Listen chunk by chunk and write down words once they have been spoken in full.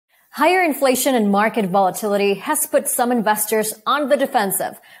Higher inflation and market volatility has put some investors on the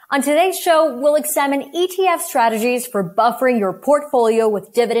defensive. On today's show, we'll examine ETF strategies for buffering your portfolio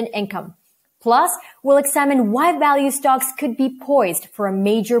with dividend income. Plus, we'll examine why value stocks could be poised for a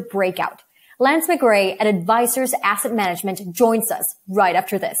major breakout. Lance McRae at Advisors Asset Management joins us right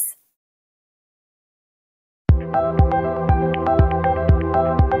after this.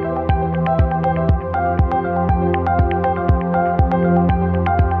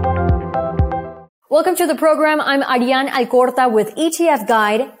 Welcome to the program. I'm Ariane Alcorta with ETF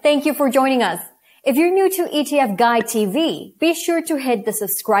Guide. Thank you for joining us. If you're new to ETF Guide TV, be sure to hit the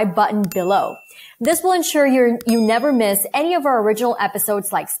subscribe button below. This will ensure you never miss any of our original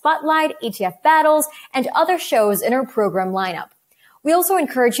episodes like Spotlight, ETF Battles, and other shows in our program lineup. We also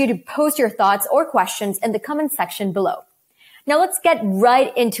encourage you to post your thoughts or questions in the comment section below. Now let's get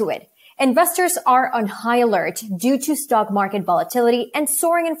right into it. Investors are on high alert due to stock market volatility and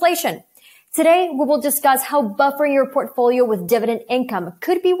soaring inflation. Today, we will discuss how buffering your portfolio with dividend income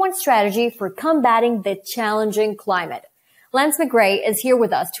could be one strategy for combating the challenging climate. Lance McRae is here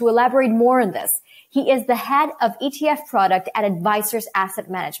with us to elaborate more on this. He is the head of ETF product at Advisors Asset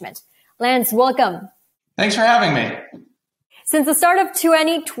Management. Lance, welcome. Thanks for having me. Since the start of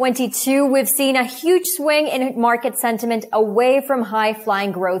 2022, we've seen a huge swing in market sentiment away from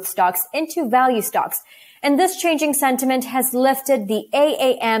high-flying growth stocks into value stocks. And this changing sentiment has lifted the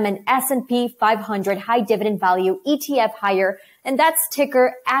AAM and S&P 500 high dividend value ETF higher, and that's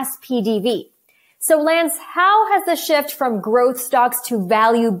ticker SPDV. So Lance, how has the shift from growth stocks to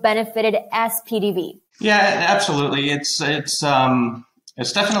value benefited SPDV? Yeah, absolutely. It's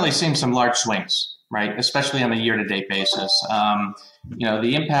definitely seen some large swings, right? Especially on a year-to-date basis.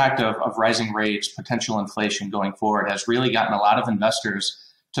 The impact of rising rates, potential inflation going forward has really gotten a lot of investors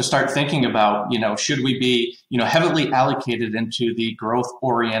to start thinking about, should we be, heavily allocated into the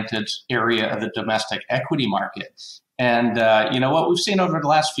growth-oriented area of the domestic equity market? And, what we've seen over the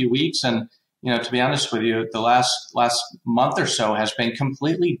last few weeks, and, to be honest with you, the last month or so has been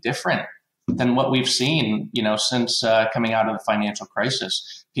completely different than what we've seen, since coming out of the financial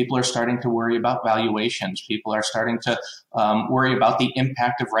crisis. People are starting to worry about valuations. People are starting to worry about the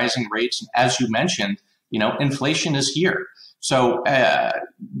impact of rising rates. And as you mentioned, inflation is here. So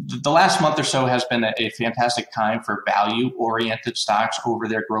the last month or so has been a fantastic time for value-oriented stocks over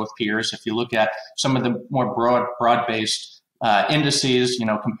their growth peers. If you look at some of the more broad-based indices,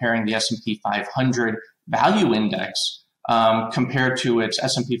 comparing the S&P 500 value index compared to its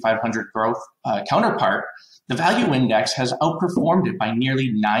S&P 500 growth counterpart, the value index has outperformed it by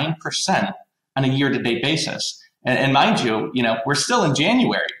nearly 9% on a year-to-date basis. And mind you, we're still in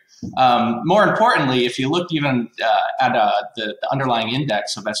January. More importantly, if you look even at the underlying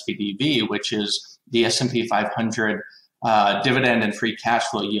index of SPDV, which is the S&P 500 dividend and free cash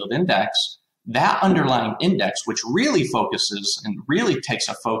flow yield index, that underlying index, which really focuses and really takes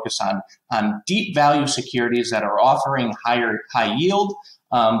a focus on deep value securities that are offering high yield,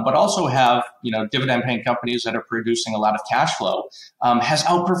 but also have dividend paying companies that are producing a lot of cash flow, has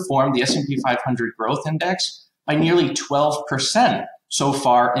outperformed the S&P 500 growth index by nearly 12%. So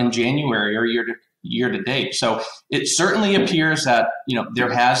far in January or year to date. So it certainly appears that,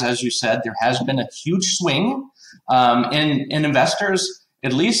 there has, as you said, there has been a huge swing in investors,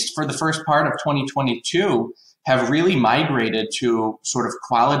 at least for the first part of 2022, have really migrated to sort of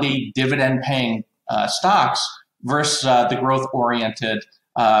quality dividend paying stocks versus the growth oriented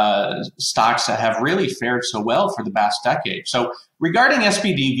stocks that have really fared so well for the past decade. So regarding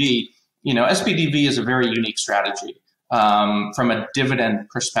SPDV, SPDV is a very unique strategy. From a dividend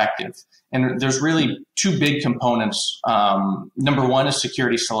perspective. And there's really two big components. Number one is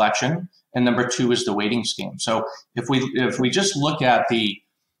security selection, and number two is the weighting scheme. So if we just look at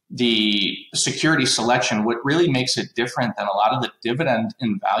the security selection, what really makes it different than a lot of the dividend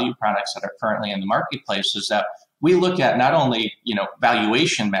and value products that are currently in the marketplace is that we look at not only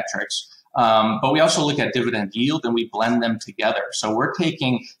valuation metrics, but we also look at dividend yield and we blend them together. So we're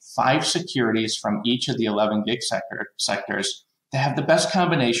taking 5 securities from each of the 11 gig sectors that have the best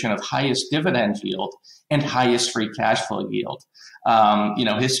combination of highest dividend yield and highest free cash flow yield.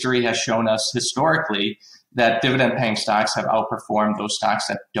 History has shown us historically that dividend paying stocks have outperformed those stocks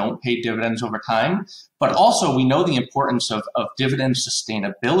that don't pay dividends over time. But also we know the importance of dividend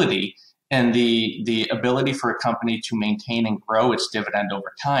sustainability and the ability for a company to maintain and grow its dividend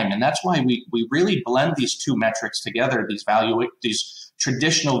over time. And that's why we really blend these two metrics together, these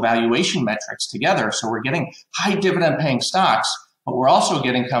traditional valuation metrics together. So we're getting high dividend paying stocks, but we're also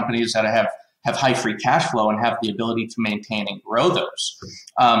getting companies that have high free cash flow and have the ability to maintain and grow those.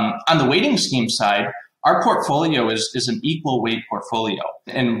 On the weighting scheme side, our portfolio is an equal weight portfolio.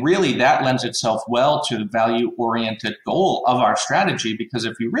 And really that lends itself well to the value oriented goal of our strategy, because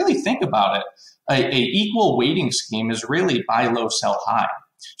if you really think about it, a equal weighting scheme is really buy low, sell high.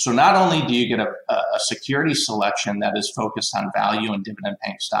 So not only do you get a security selection that is focused on value and dividend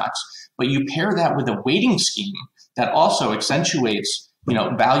paying stocks, but you pair that with a weighting scheme that also accentuates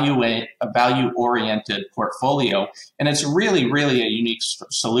a value-oriented portfolio. And it's really, really a unique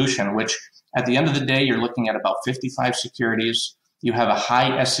solution, which at the end of the day, you're looking at about 55 securities. You have a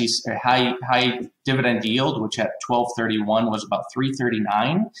high dividend yield, which at 12/31 was about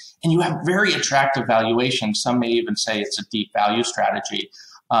 339, and you have very attractive valuations. Some may even say it's a deep value strategy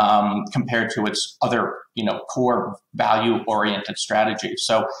compared to its other, core value-oriented strategies.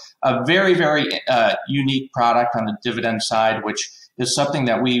 So a very, very unique product on the dividend side, which is something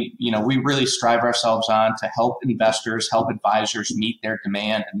that we really strive ourselves on to help investors, help advisors meet their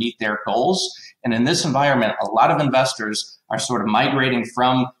demand and meet their goals. And in this environment, a lot of investors are sort of migrating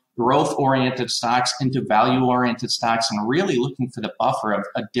from growth-oriented stocks into value-oriented stocks and really looking for the buffer of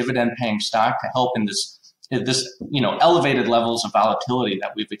a dividend-paying stock to help in this elevated levels of volatility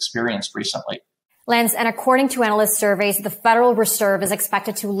that we've experienced recently. Lance, and according to analyst surveys, the Federal Reserve is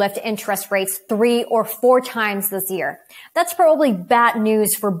expected to lift interest rates 3 or 4 times this year. That's probably bad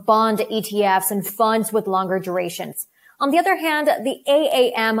news for bond ETFs and funds with longer durations. On the other hand, the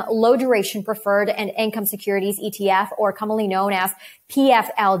AAM Low Duration Preferred and Income Securities ETF, or commonly known as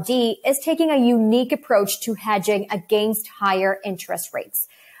PFLD, is taking a unique approach to hedging against higher interest rates.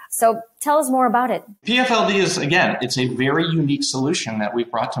 So tell us more about it. PFLD is, again, it's a very unique solution that we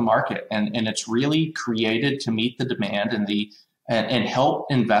brought to market, and it's really created to meet the demand and help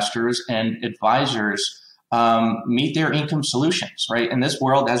investors and advisors meet their income solutions, right? In this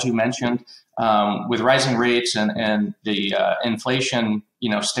world, as you mentioned, with rising rates and the inflation,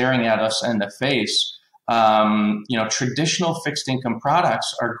 staring at us in the face, traditional fixed income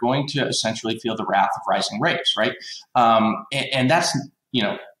products are going to essentially feel the wrath of rising rates, right? And that's,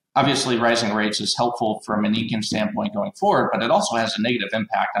 obviously, rising rates is helpful from an income standpoint going forward, but it also has a negative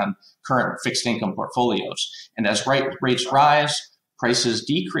impact on current fixed income portfolios. And as rates rise, prices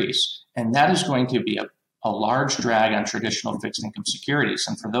decrease, and that is going to be a large drag on traditional fixed income securities.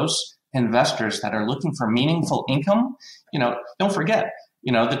 And for those investors that are looking for meaningful income, don't forget,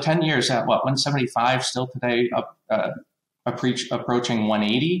 the 10 years at 175 still today, approaching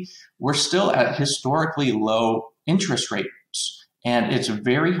 180. We're still at historically low interest rates. And it's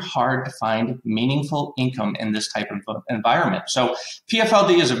very hard to find meaningful income in this type of environment. So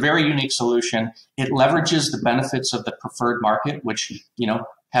PFLD is a very unique solution. It leverages the benefits of the preferred market, which,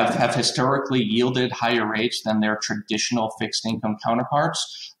 have historically yielded higher rates than their traditional fixed income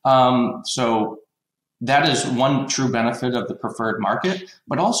counterparts. So that is one true benefit of the preferred market,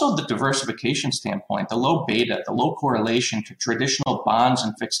 but also the diversification standpoint, the low beta, the low correlation to traditional bonds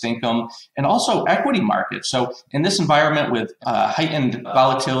and fixed income, and also equity markets. So in this environment with heightened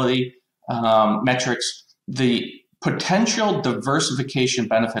volatility metrics, the potential diversification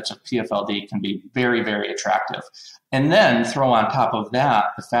benefits of PFLD can be very, very attractive. And then throw on top of that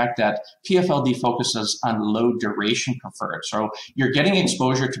the fact that PFLD focuses on low duration preferred. So you're getting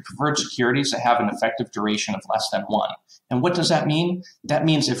exposure to preferred securities that have an effective duration of less than 1. And what does that mean? That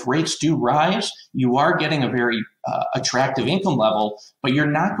means if rates do rise, you are getting a very attractive income level, but you're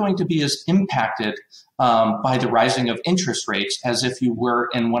not going to be as impacted by the rising of interest rates as if you were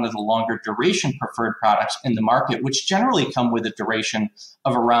in one of the longer duration preferred products in the market, which generally come with a duration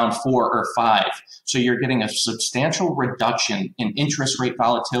of around 4 or 5. So you're getting a substantial reduction in interest rate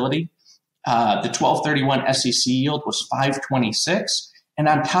volatility. The 12/31 SEC yield was 526. And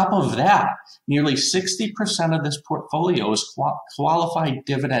on top of that, nearly 60% of this portfolio is qualified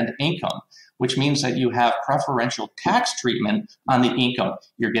dividend income, which means that you have preferential tax treatment on the income.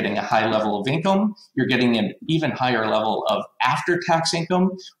 You're getting a high level of income. You're getting an even higher level of after-tax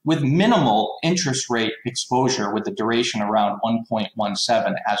income with minimal interest rate exposure with the duration around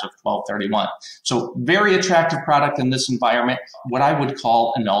 1.17 as of 12/31. So very attractive product in this environment, what I would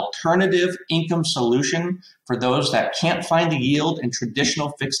call an alternative income solution for those that can't find the yield in traditional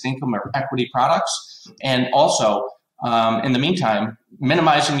fixed income or equity products. And also, in the meantime,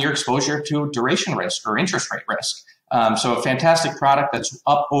 minimizing your exposure to duration risk or interest rate risk. So a fantastic product that's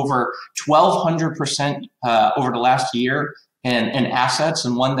up over 1,200% over the last year in assets,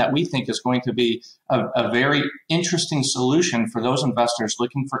 and one that we think is going to be a very interesting solution for those investors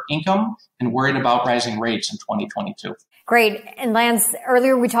looking for income and worried about rising rates in 2022. Great. And Lance,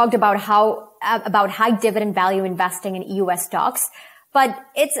 earlier we talked about about high dividend value investing in U.S. stocks. But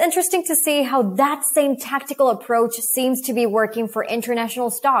it's interesting to see how that same tactical approach seems to be working for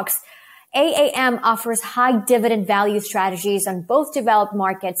international stocks. AAM offers high dividend value strategies on both developed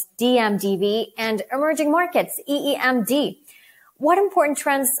markets, DMDV, and emerging markets, EEMD. What important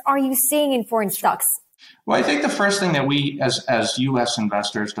trends are you seeing in foreign stocks? Well, I think the first thing that we, as U.S.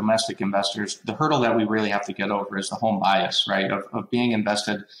 investors, domestic investors, the hurdle that we really have to get over is the home bias, right, of being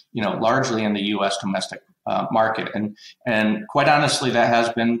invested, largely in the U.S. domestic market, and quite honestly, that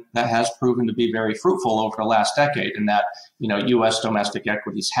has proven to be very fruitful over the last decade, in that U.S. domestic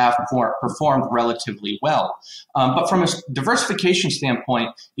equities have performed relatively well. But from a diversification standpoint,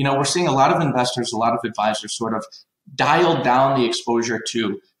 we're seeing a lot of investors, a lot of advisors, sort of dial down the exposure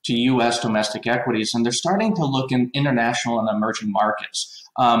to U.S. domestic equities, and they're starting to look in international and emerging markets,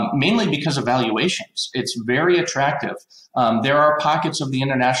 mainly because of valuations. It's very attractive. There are pockets of the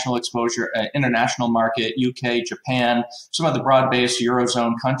international exposure, international market, UK, Japan, some of the broad-based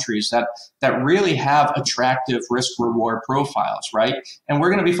Eurozone countries that really have attractive risk-reward profiles, right? And we're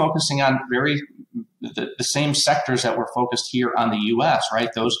going to be focusing on the same sectors that we're focused here on the U.S., right?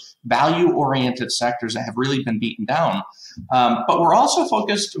 Those value-oriented sectors that have really been beaten down. But we're also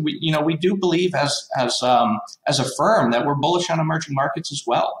focused. We do believe as a firm that we're bullish on emerging markets as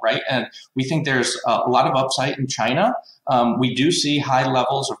well, right? And we think there's a lot of upside in China. We do see high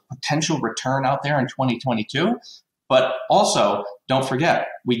levels of potential return out there in 2022. But also, don't forget,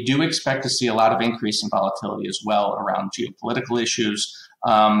 we do expect to see a lot of increase in volatility as well around geopolitical issues.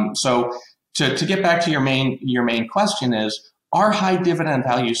 So to get back to your main question is, our high dividend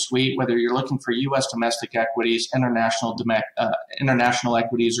value suite, whether you're looking for U.S. domestic equities, international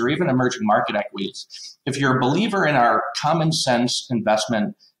equities, or even emerging market equities, if you're a believer in our common sense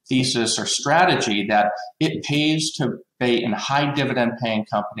investment thesis or strategy that it pays to pay in high dividend paying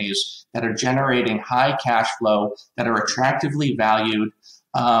companies that are generating high cash flow, that are attractively valued,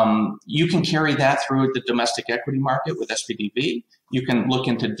 you can carry that through the domestic equity market with SPDV. You can look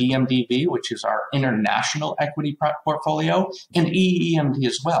into DMDV, which is our international equity portfolio, and EEMD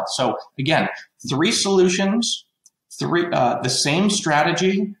as well. So again, 3 solutions, the same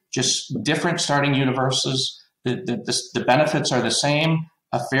strategy, just different starting universes. The benefits are the same.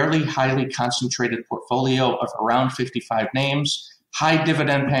 A fairly highly concentrated portfolio of around 55 names, high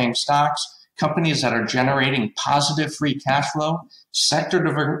dividend paying stocks, companies that are generating positive free cash flow, sector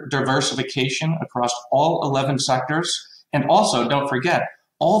diversification across all 11 sectors. And also, don't forget,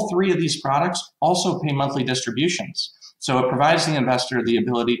 all 3 of these products also pay monthly distributions. So it provides the investor the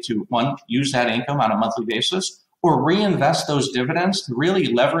ability to, 1, use that income on a monthly basis, or reinvest those dividends to really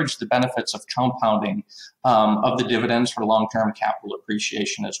leverage the benefits of compounding of the dividends for long-term capital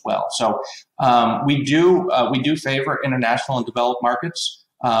appreciation as well. So we do favor international and developed markets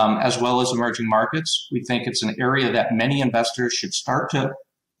as well as emerging markets. We think it's an area that many investors should start to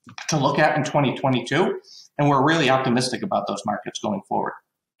look at in 2022. And we're really optimistic about those markets going forward.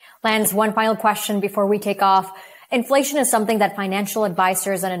 Lance, one final question before we take off. Inflation is something that financial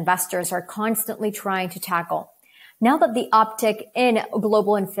advisors and investors are constantly trying to tackle. Now that the uptick in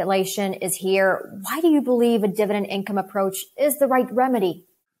global inflation is here, why do you believe a dividend income approach is the right remedy?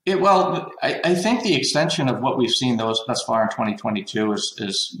 I think the extension of what we've seen thus far in 2022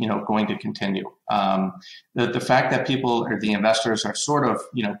 is going to continue. The fact that people or the investors are sort of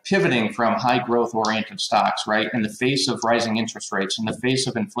pivoting from high growth oriented stocks, right, in the face of rising interest rates, in the face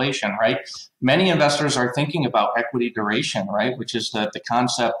of inflation, right. Many investors are thinking about equity duration, right, which is the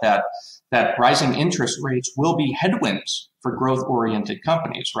concept that rising interest rates will be headwinds for growth-oriented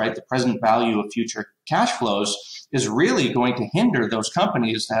companies, right? The present value of future cash flows is really going to hinder those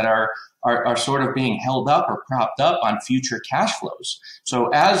companies that are sort of being held up or propped up on future cash flows. So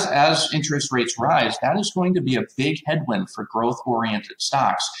as interest rates rise, that is going to be a big headwind for growth-oriented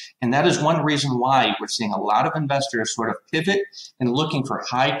stocks. And that is one reason why we're seeing a lot of investors sort of pivot and looking for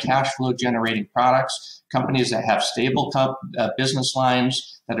high cash flow generating products, companies that have stable business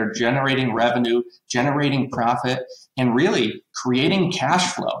lines, that are generating revenue, generating profit, and really creating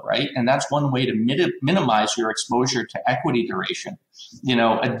cash flow, right? And that's one way to minimize your exposure to equity duration.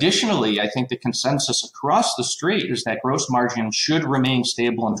 Additionally, I think the consensus across the street is that gross margin should remain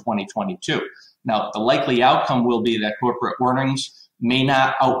stable in 2022. Now, the likely outcome will be that corporate earnings may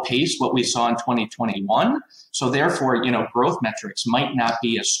not outpace what we saw in 2021. So therefore, growth metrics might not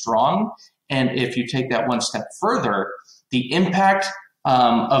be as strong. And if you take that one step further, the impact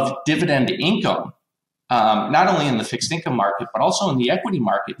of dividend income, not only in the fixed income market, but also in the equity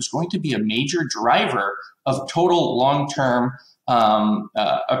market, is going to be a major driver of total long-term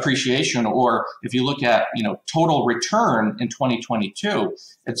appreciation. Or if you look at total return in 2022,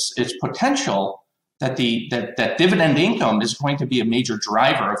 it's potential that that dividend income is going to be a major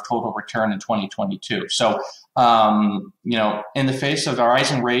driver of total return in 2022. So in the face of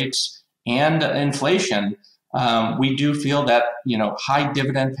rising rates and inflation, we do feel that, high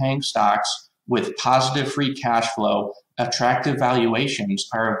dividend paying stocks with positive free cash flow, attractive valuations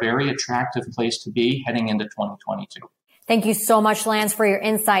are a very attractive place to be heading into 2022. Thank you so much, Lance, for your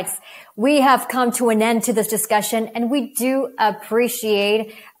insights. We have come to an end to this discussion, and we do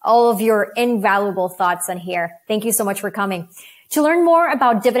appreciate all of your invaluable thoughts on here. Thank you so much for coming. To learn more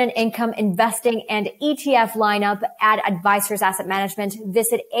about dividend income investing and ETF lineup at Advisors Asset Management,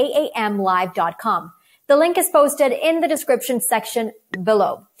 visit aamlive.com. The link is posted in the description section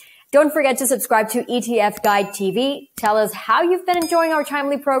below. Don't forget to subscribe to ETF Guide TV. Tell us how you've been enjoying our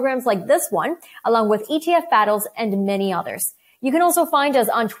timely programs like this one, along with ETF battles and many others. You can also find us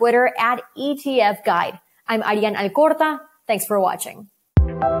on Twitter at ETF Guide. I'm Ariane Alcorta. Thanks for watching.